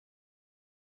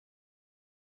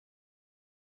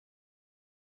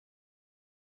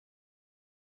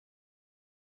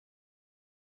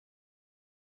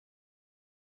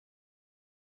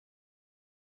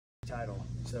title.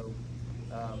 So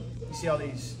you see all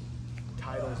these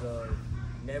titles of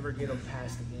never get them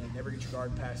passed again, never get your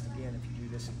guard passed again if you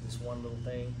do this one little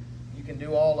thing. You can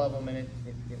do all of them and it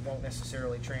won't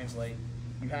necessarily translate.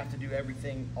 You have to do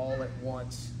everything all at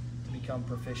once to become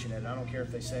proficient at it. I don't care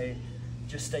if they say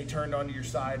just stay turned onto your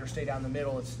side or stay down the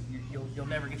middle. You'll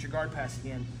never get your guard passed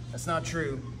again. That's not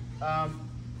true.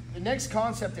 The next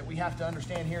concept that we have to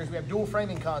understand here is we have dual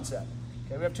framing concept.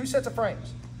 Okay, we have two sets of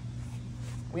frames.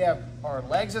 We have our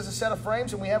legs as a set of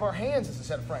frames and we have our hands as a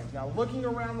set of frames. Now looking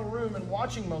around the room and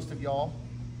watching most of y'all,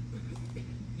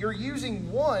 you're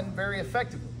using one very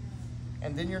effectively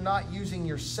and then you're not using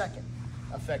your second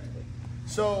effectively.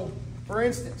 So for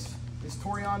instance, this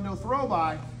Toriando throw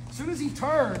by, as soon as he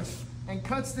turns and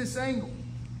cuts this angle,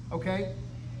 okay,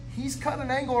 he's cut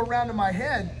an angle around to my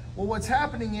head. Well, what's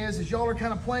happening is y'all are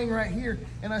kind of playing right here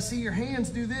and I see your hands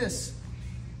do this.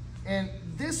 And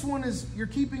this one is, you're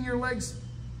keeping your legs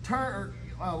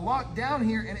locked down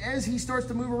here, and as he starts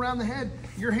to move around the head,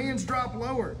 your hands drop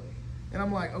lower. And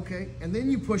I'm like, okay, and then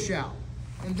you push out.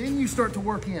 And then you start to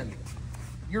work in.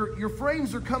 Your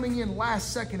frames are coming in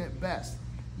last second at best.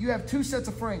 You have two sets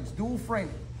of frames, dual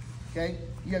framing, okay?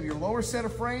 You have your lower set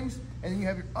of frames, and then you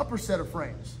have your upper set of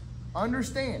frames.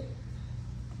 Understand,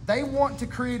 they want to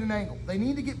create an angle. They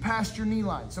need to get past your knee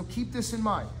line, so keep this in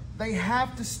mind. They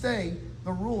have to stay,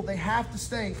 the rule, they have to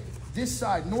stay this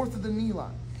side, north of the knee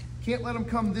line. Can't let them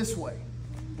come this way.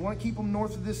 You want to keep them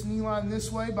north of this knee line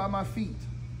this way by my feet,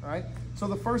 all right? So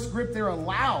the first grip they're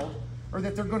allowed, or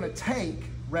that they're going to take,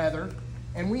 rather,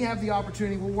 and we have the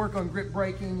opportunity, we'll work on grip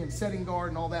breaking and setting guard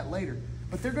and all that later,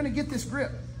 but they're going to get this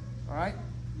grip, all right?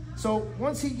 So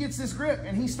once he gets this grip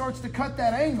and he starts to cut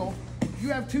that angle, you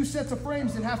have two sets of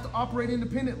frames that have to operate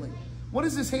independently. What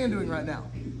is this hand doing right now?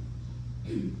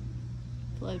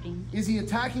 Floating. Is he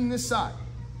attacking this side?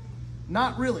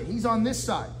 Not really. He's on this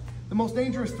side. The most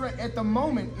dangerous threat at the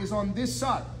moment is on this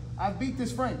side. I've beat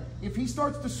this frame. If he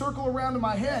starts to circle around to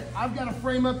my head, I've got to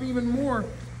frame up even more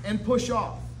and push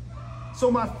off. So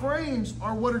my frames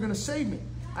are what are going to save me.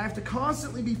 I have to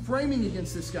constantly be framing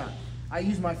against this guy. I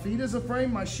use my feet as a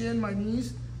frame, my shin, my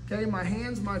knees, okay, my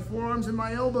hands, my forearms, and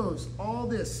my elbows. All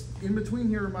this in between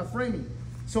here are my framing.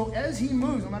 So as he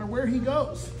moves, no matter where he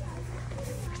goes,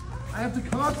 I have to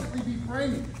constantly be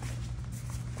framing.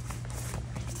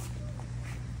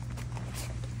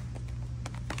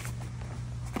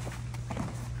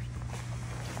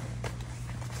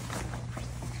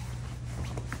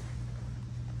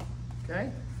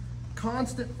 Okay?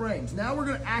 Constant frames. Now we're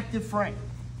going to active frame.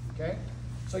 Okay?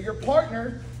 So your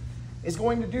partner is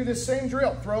going to do this same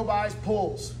drill. Throw bys,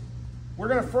 pulls. We're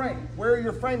going to frame. Where are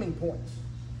your framing points?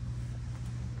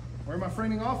 Where am I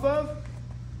framing off of?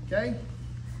 Okay?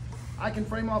 I can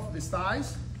frame off of his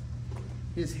thighs,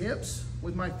 his hips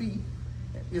with my feet,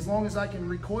 as long as I can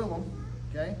recoil them.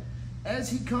 Okay? As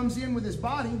he comes in with his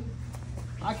body,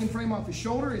 I can frame off his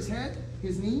shoulder, his head,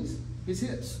 his knees, his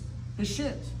hips, his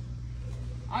shins.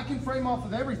 I can frame off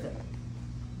of everything.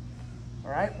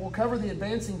 All right, we'll cover the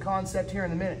advancing concept here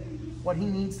in a minute, what he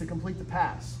needs to complete the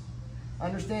pass.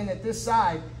 Understand that this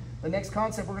side, the next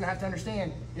concept we're going to have to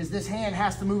understand is this hand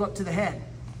has to move up to the head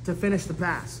to finish the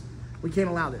pass. We can't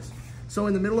allow this. So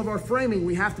in the middle of our framing,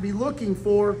 we have to be looking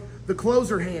for the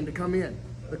closer hand to come in,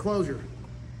 the closure,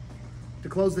 to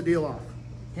close the deal off.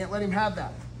 Can't let him have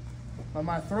that. On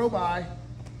my throw by,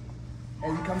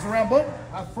 and he comes around, boom,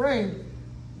 I frame.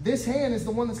 This hand is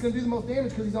the one that's going to do the most damage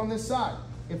because he's on this side.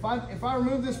 If I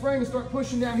remove this frame and start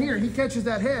pushing down here, he catches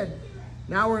that head,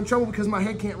 now we're in trouble because my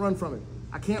head can't run from him.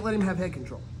 I can't let him have head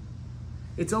control.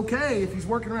 It's okay if he's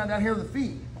working around down here with the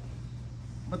feet,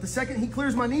 but the second he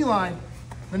clears my knee line,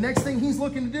 the next thing he's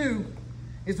looking to do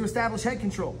is to establish head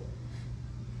control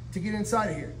to get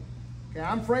inside of here. Okay,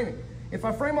 I'm framing. If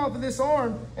I frame off of this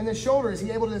arm and this shoulder, is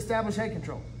he able to establish head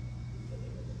control?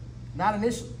 Not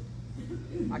initially.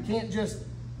 I can't just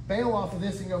bail off of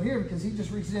this and go here because he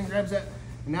just reaches in and grabs that,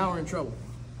 and now we're in trouble.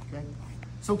 Okay?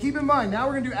 So keep in mind, now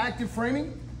we're going to do active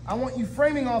framing. I want you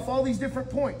framing off all these different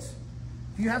points.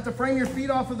 If you have to frame your feet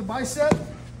off of the bicep,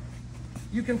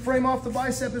 you can frame off the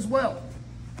bicep as well.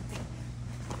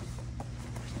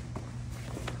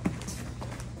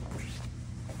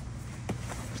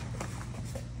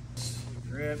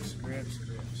 Grips, grips,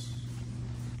 grips.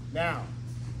 Now,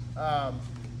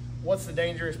 what's the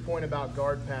dangerous point about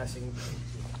guard passing?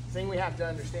 The thing we have to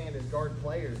understand is guard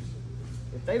players,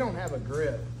 if they don't have a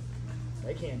grip,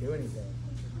 they can't do anything,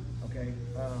 okay?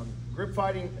 Grip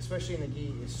fighting, especially in the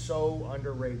gi, is so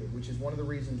underrated, which is one of the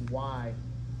reasons why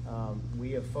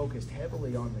we have focused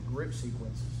heavily on the grip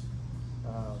sequences.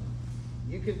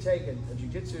 You can take a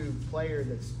jiu-jitsu player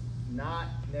that's not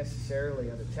necessarily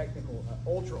at a technical,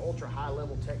 ultra high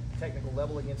level technical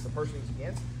level against the person he's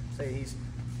against, say he's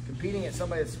competing at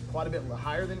somebody that's quite a bit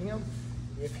higher than him,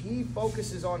 if he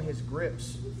focuses on his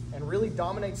grips and really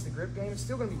dominates the grip game, it's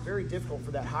still going to be very difficult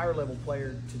for that higher level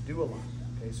player to do a lot.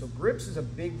 Okay, so grips is a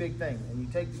big thing. And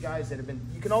you take the guys that have been,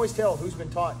 you can always tell who's been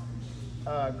taught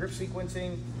grip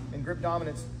sequencing and grip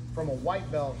dominance from a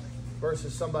white belt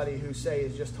versus somebody who, say,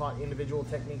 is just taught individual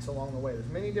techniques along the way.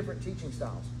 There's many different teaching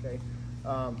styles, okay?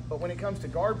 But when it comes to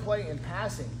guard play and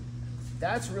passing,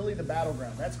 that's really the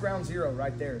battleground. That's ground zero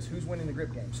right there, is who's winning the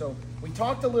grip game. So we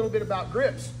talked a little bit about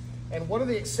grips. And what are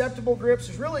the acceptable grips?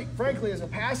 There's really, frankly, as a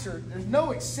passer, there's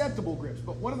no acceptable grips.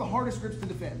 But what are the hardest grips to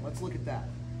defend? Let's look at that.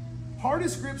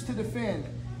 Hardest grips to defend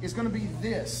is going to be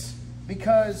this.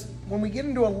 Because when we get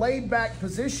into a laid-back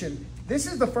position, this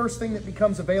is the first thing that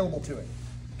becomes available to him.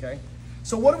 Okay?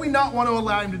 So what do we not want to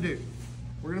allow him to do?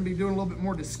 We're going to be doing a little bit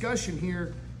more discussion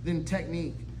here than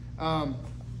technique.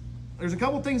 There's a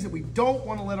couple things that we don't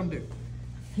want to let him do.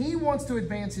 He wants to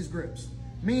advance his grips,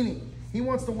 meaning he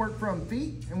wants to work from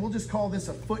feet, and we'll just call this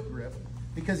a foot grip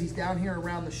because he's down here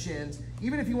around the shins.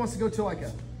 Even if he wants to go to like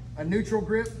a neutral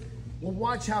grip, we'll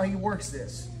watch how he works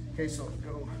this. Okay, so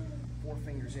go 4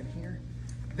 fingers in here.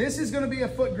 This is going to be a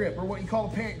foot grip, or what you call a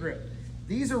pant grip.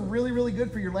 These are really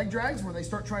good for your leg drags where they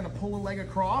start trying to pull a leg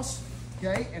across,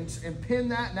 okay, and pin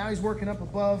that. Now he's working up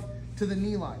above to the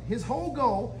knee line. His whole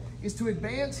goal is to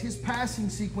advance his passing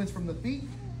sequence from the feet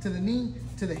to the knee,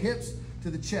 to the hips, to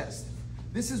the chest.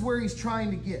 This is where he's trying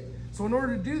to get. So in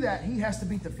order to do that, he has to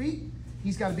beat the feet,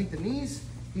 he's got to beat the knees,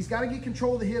 he's got to get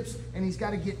control of the hips, and he's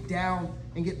got to get down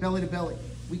and get belly to belly.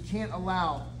 We can't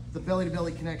allow the belly to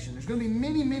belly connection. There's going to be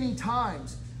many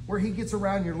times where he gets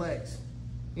around your legs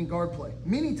in guard play.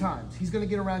 Many times he's going to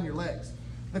get around your legs.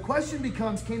 The question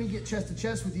becomes, can he get chest to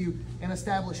chest with you and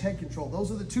establish head control?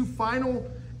 Those are the two final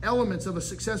elements of a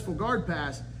successful guard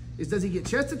pass, is does he get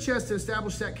chest to chest to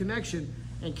establish that connection,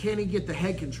 and can he get the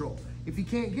head control? If you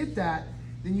can't get that,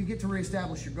 then you get to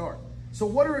reestablish your guard. So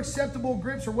what are acceptable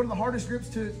grips, or what are the hardest grips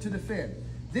to defend?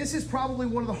 This is probably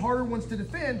one of the harder ones to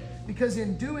defend, because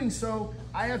in doing so,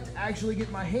 I have to actually get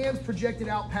my hands projected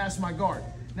out past my guard.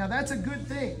 Now that's a good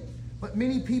thing, but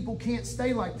many people can't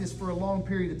stay like this for a long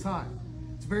period of time.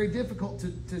 It's very difficult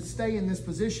to stay in this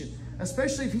position,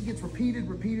 especially if he gets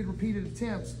repeated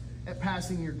attempts at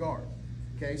passing your guard.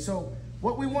 Okay, so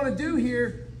what we want to do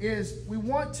here is we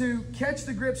want to catch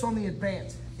the grips on the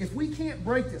advance. If we can't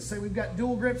break this, say we've got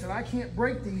dual grips and I can't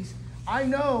break these, I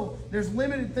know there's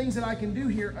limited things that I can do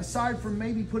here aside from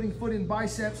maybe putting foot in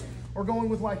biceps or going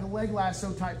with like a leg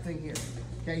lasso type thing here.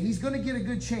 Okay, he's going to get a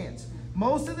good chance.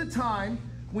 Most of the time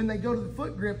when they go to the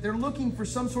foot grip, they're looking for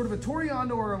some sort of a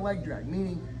toriando or a leg drag,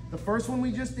 meaning the first one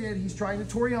we just did, he's trying to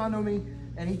toriando me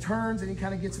and he turns and he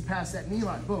kind of gets it past that knee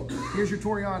line. Boom, here's your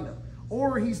toriando.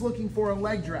 Or he's looking for a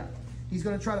leg drag. He's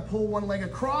going to try to pull one leg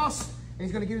across, and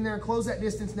he's going to get in there and close that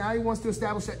distance. Now he wants to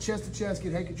establish that chest to chest,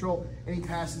 get head control, and he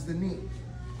passes the knee.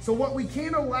 So what we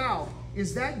can't allow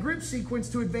is that grip sequence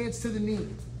to advance to the knee.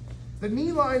 The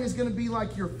knee line is going to be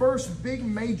like your first big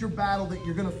major battle that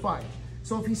you're going to fight.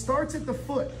 So if he starts at the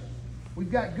foot,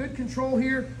 we've got good control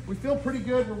here. We feel pretty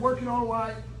good. We're working all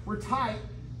right. We're tight.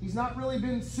 He's not really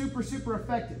been super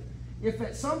effective. If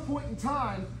at some point in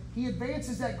time, he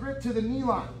advances that grip to the knee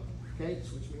line. Okay,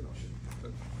 switch me and I'll show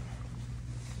you.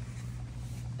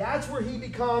 That's where he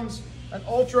becomes an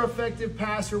ultra effective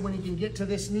passer, when he can get to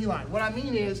this knee line. What I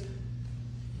mean is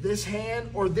this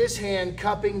hand or this hand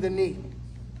cupping the knee.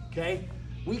 Okay,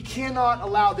 we cannot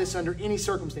allow this under any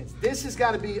circumstance. This has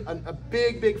got to be a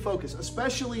big focus,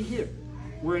 especially here.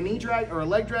 We're a knee drag or a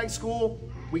leg drag school.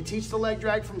 We teach the leg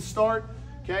drag from start.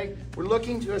 Okay, we're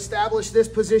looking to establish this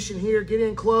position here, get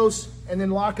in close, and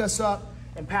then lock us up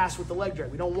and pass with the leg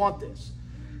drag. We don't want this.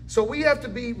 So we have to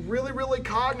be really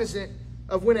cognizant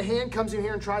of when a hand comes in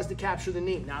here and tries to capture the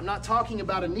knee. Now, I'm not talking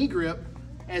about a knee grip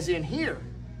as in here.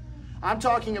 I'm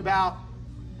talking about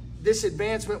this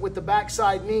advancement with the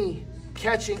backside knee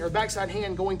catching, or backside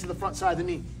hand going to the front side of the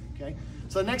knee. Okay,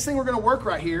 so the next thing we're going to work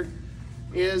right here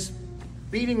is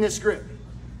beating this grip.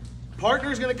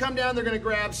 Partner's going to come down, they're going to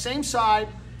grab same side,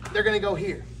 they're going to go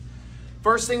here.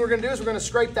 First thing we're going to do is we're going to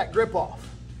scrape that grip off.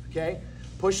 Okay,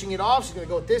 pushing it off, so he's going to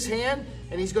go with this hand,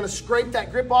 and he's going to scrape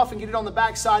that grip off and get it on the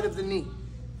back side of the knee.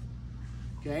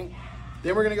 Okay,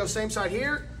 then we're going to go same side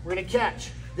here, we're going to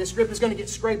catch. This grip is going to get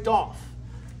scraped off.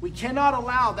 We cannot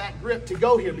allow that grip to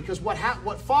go here, because what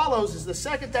follows is the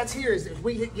second that's here is if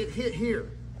we get hit here.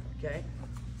 Okay,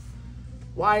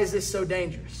 why is this so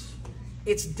dangerous?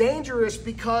 It's dangerous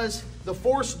because the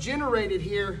force generated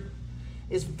here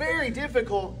is very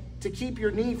difficult to keep your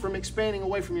knee from expanding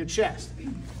away from your chest.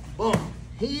 Boom.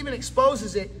 He even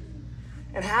exposes it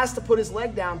and has to put his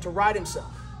leg down to right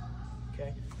himself.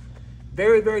 Okay?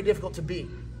 Very, very difficult to beat.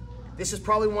 This is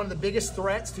probably one of the biggest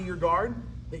threats to your guard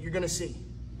that you're going to see.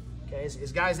 Okay?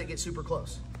 Is guys that get super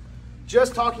close.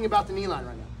 Just talking about the knee line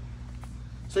right now.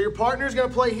 So your partner's going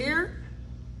to play here.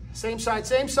 Same side,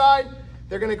 same side.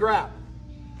 They're going to grab.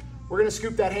 We're going to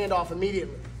scoop that hand off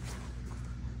immediately.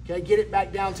 Okay? Get it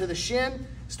back down to the shin.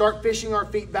 Start fishing our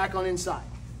feet back on inside.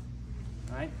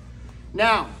 All right?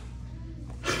 Now,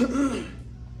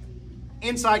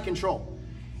 inside control.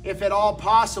 If at all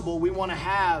possible, we want to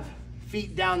have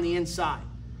feet down the inside.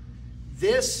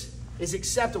 This is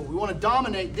acceptable. We want to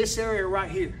dominate this area right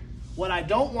here. What I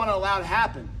don't want to allow to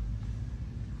happen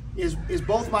is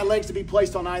both my legs to be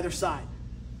placed on either side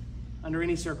under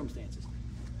any circumstances.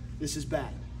 This is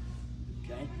bad.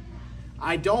 Okay?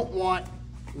 I don't want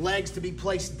legs to be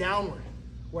placed downward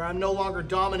where I'm no longer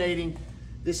dominating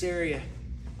this area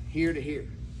here to here.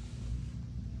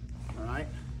 All right?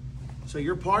 So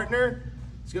your partner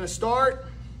is going to start,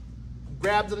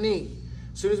 grab the knee.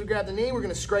 As soon as we grab the knee, we're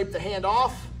going to scrape the hand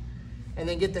off and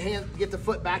then get the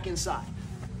foot back inside.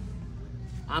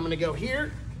 I'm going to go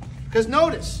here, because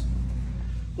notice,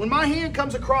 when my hand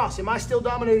comes across, am I still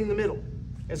dominating the middle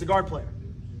as a guard player?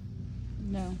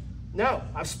 No. No,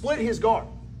 I've split his guard.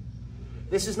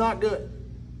 This is not good,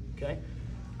 okay?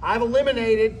 I've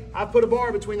put a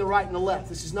bar between the right and the left.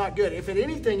 This is not good. If at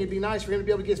anything, it'd be nice for him to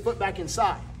be able to get his foot back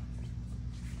inside.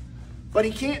 But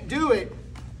he can't do it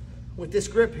with this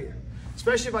grip here,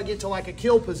 especially if I get to like a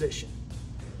kill position.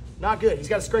 Not good. He's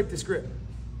got to scrape this grip,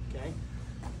 okay?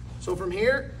 So from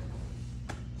here,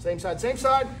 same side, same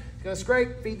side. He's going to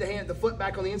scrape, feed the foot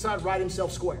back on the inside, right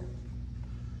himself square.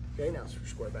 Okay, now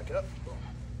square back up. Boom.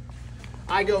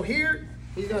 I go here.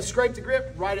 He's going to scrape the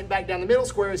grip, right it back down the middle,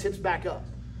 square his hips back up.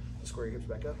 Square your hips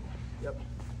back up. Yep.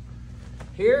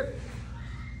 Here.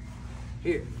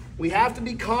 Here. We have to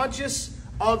be conscious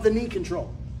of the knee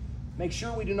control. Make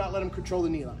sure we do not let him control the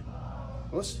knee line.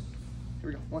 Here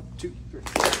we go. 1, 2, 3.